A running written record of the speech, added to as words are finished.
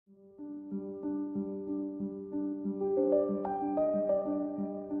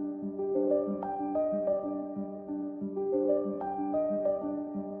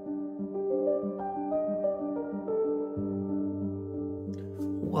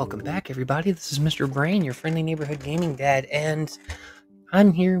Welcome back, everybody. This is Mr. Brain, your friendly neighborhood gaming dad, and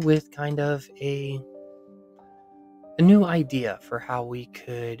I'm here with kind of a new idea for how we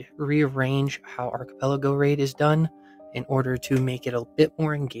could rearrange how Archipelago Raid is done in order to make it a bit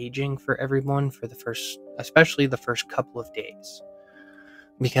more engaging for everyone for especially the first couple of days.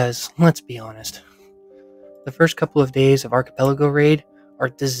 Because, let's be honest, the first couple of days of Archipelago Raid are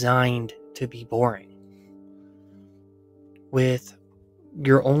designed to be boring. With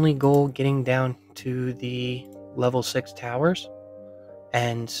your only goal getting down to the level 6 towers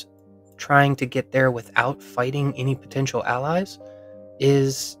and trying to get there without fighting any potential allies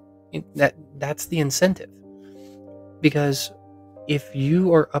that's the incentive. Because if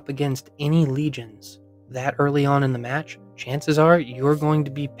you are up against any legions that early on in the match, chances are you're going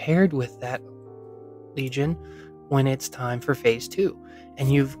to be paired with that legion when it's time for phase 2,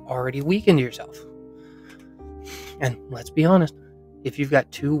 and you've already weakened yourself. And let's be honest, if you've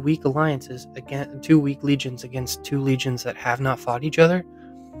got two weak legions against two legions that have not fought each other,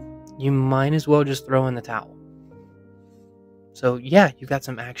 you might as well just throw in the towel. So yeah, you got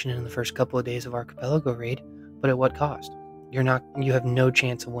some action in the first couple of days of Archipelago Raid, but at what cost? You have no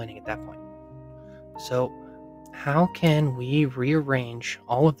chance of winning at that point. So how can we rearrange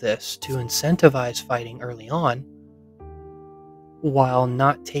all of this to incentivize fighting early on while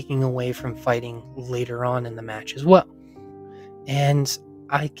not taking away from fighting later on in the match as well? And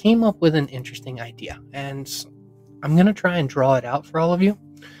I came up with an interesting idea, and I'm going to try and draw it out for all of you,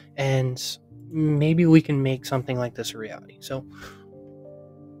 and maybe we can make something like this a reality. So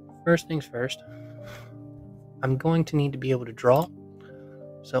first things first, I'm going to need to be able to draw.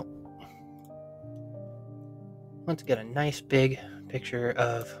 So let's get a nice big picture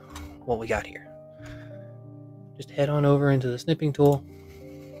of what we got here. Just head on over into the snipping tool.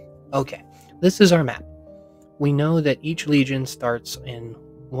 Okay, this is our map. We know that each legion starts in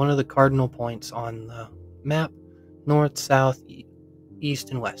one of the cardinal points on the map: north, south, east,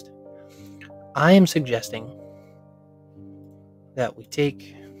 and west. I am suggesting that we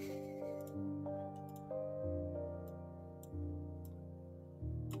take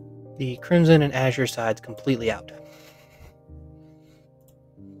the Crimson and Azure sides completely out.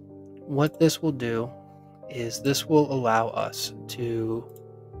 What this will do is this will allow us to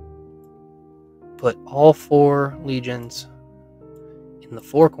put all four legions in the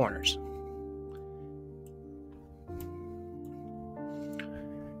four corners.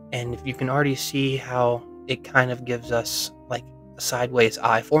 And if you can already see how it kind of gives us like a sideways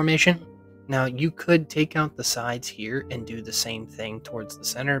eye formation. Now you could take out the sides here and do the same thing towards the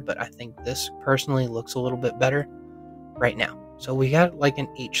center, but I think this personally looks a little bit better right now. So we got like an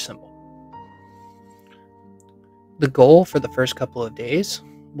H symbol. The goal for the first couple of days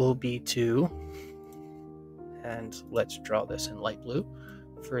will be to, and let's draw this in light blue,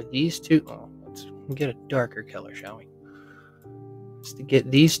 for these two, let's get a darker color, shall we? It's to get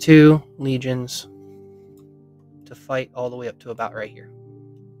these two legions to fight all the way up to about right here,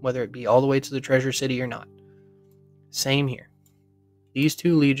 whether it be all the way to the treasure city or not. Same here. These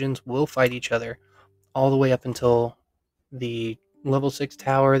two legions will fight each other all the way up until the level 6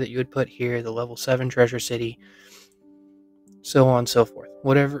 tower that you would put here, the level 7 treasure city, so on and so forth.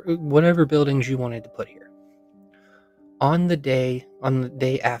 Whatever buildings you wanted to put here. On the day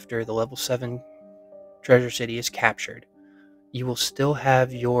after the level 7 treasure city is captured, you will still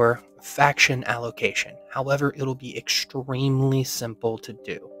have your faction allocation. However, it'll be extremely simple to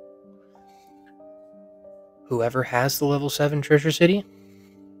do. Whoever has the level 7 treasure city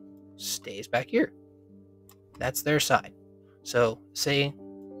stays back here. That's their side. So say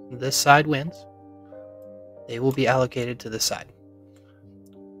this side wins, they will be allocated to this side.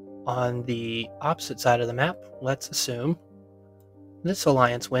 On the opposite side of the map, let's assume this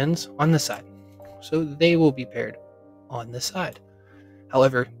alliance wins on this side. So they will be paired on this side.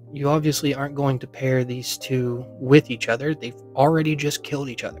 However, you obviously aren't going to pair these two with each other. They've already just killed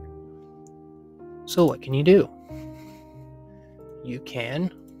each other. So what can you do? You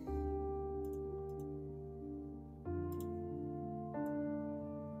can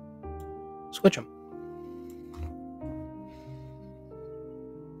switch them.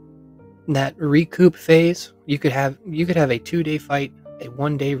 That recoup phase, you could have a 2-day fight, a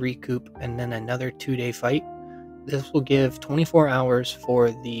 1-day recoup, and then another 2-day fight. This will give 24 hours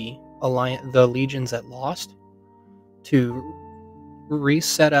for the legions that lost to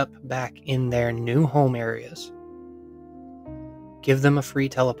reset up back in their new home areas. Give them a free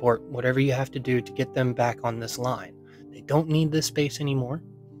teleport, whatever you have to do to get them back on this line. They don't need this space anymore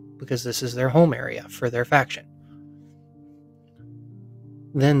because this is their home area for their faction.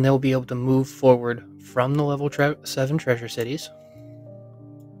 Then they'll be able to move forward from the level 7 treasure cities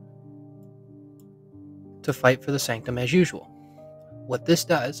to fight for the sanctum as usual. What this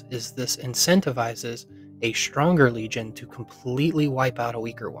does is this incentivizes a stronger legion to completely wipe out a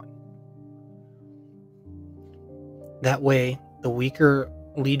weaker one. That way, the weaker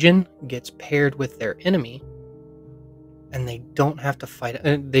legion gets paired with their enemy, and they don't have to fight.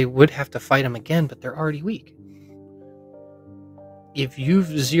 They would have to fight them again, but they're already weak. If you've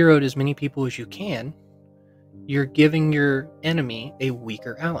zeroed as many people as you can, you're giving your enemy a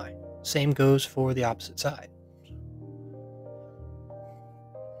weaker ally. Same goes for the opposite side.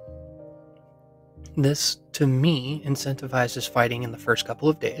 This, to me, incentivizes fighting in the first couple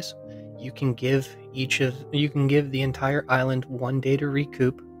of days. You can give the entire island 1 day to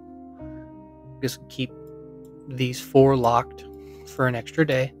recoup. Just keep these 4 locked for an extra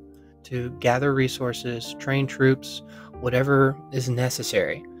day to gather resources, train troops, whatever is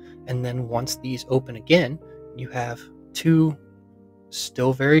necessary. And then once these open again, you have 2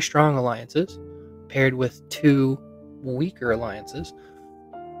 still very strong alliances paired with 2 weaker alliances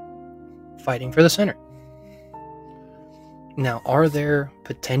fighting for the center. Now, are there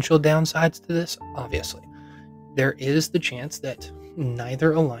potential downsides to this? Obviously. There is the chance that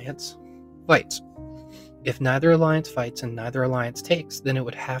neither alliance fights. If neither alliance fights and neither alliance takes, then it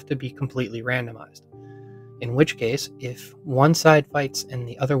would have to be completely randomized. In which case, if one side fights and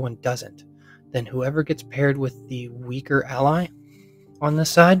the other one doesn't, then whoever gets paired with the weaker ally on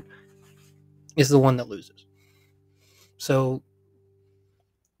this side is the one that loses. So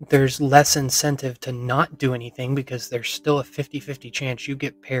there's less incentive to not do anything because there's still a 50-50 chance you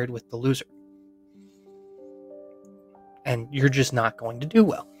get paired with the loser. And you're just not going to do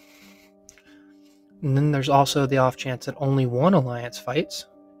well. And then there's also the off chance that only one alliance fights,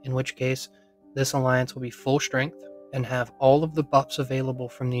 in which case this alliance will be full strength and have all of the buffs available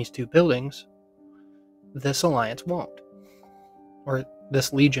from these 2 buildings. This alliance won't. Or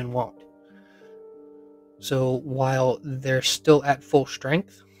this legion won't. So while they're still at full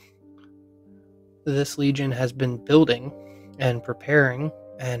strength, this legion has been building and preparing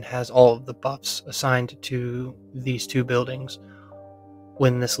and has all of the buffs assigned to these 2 buildings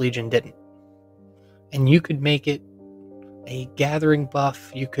when this legion didn't. And you could make it a gathering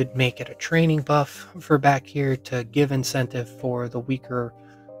buff, you could make it a training buff for back here to give incentive for the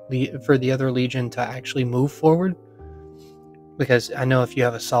other legion to actually move forward. Because I know if you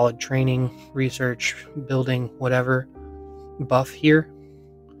have a solid training, research, building, whatever buff here,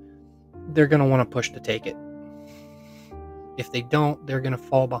 they're going to want to push to take it. If they don't, they're going to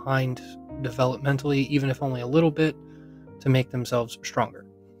fall behind developmentally, even if only a little bit, to make themselves stronger,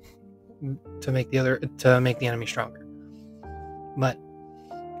 to make the enemy stronger. But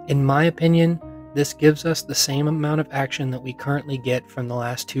in my opinion, this gives us the same amount of action that we currently get from the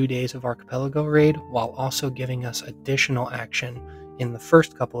last 2 days of Archipelago Raid, while also giving us additional action in the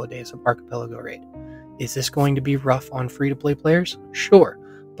first couple of days of Archipelago Raid. Is this going to be rough on free-to-play players? Sure,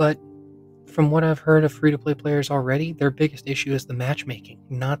 but from what I've heard of free-to-play players already, their biggest issue is the matchmaking,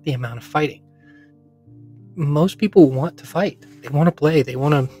 not the amount of fighting. Most people want to fight. They want to play. They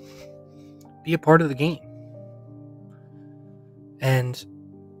want to be a part of the game. And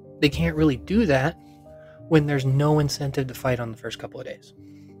they can't really do that when there's no incentive to fight on the first couple of days.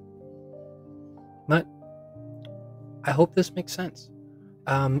 But I hope this makes sense.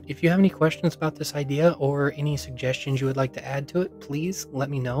 If you have any questions about this idea or any suggestions you would like to add to it, please let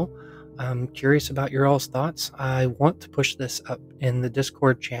me know. I'm curious about your all's thoughts. I want to push this up in the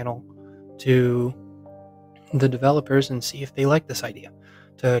Discord channel to the developers and see if they like this idea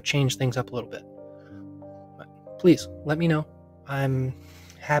to change things up a little bit. But please let me know. I'm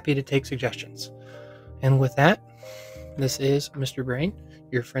happy to take suggestions. And with that, this is Mr. Brain,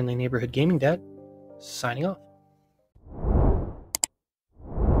 your friendly neighborhood gaming dad, signing off.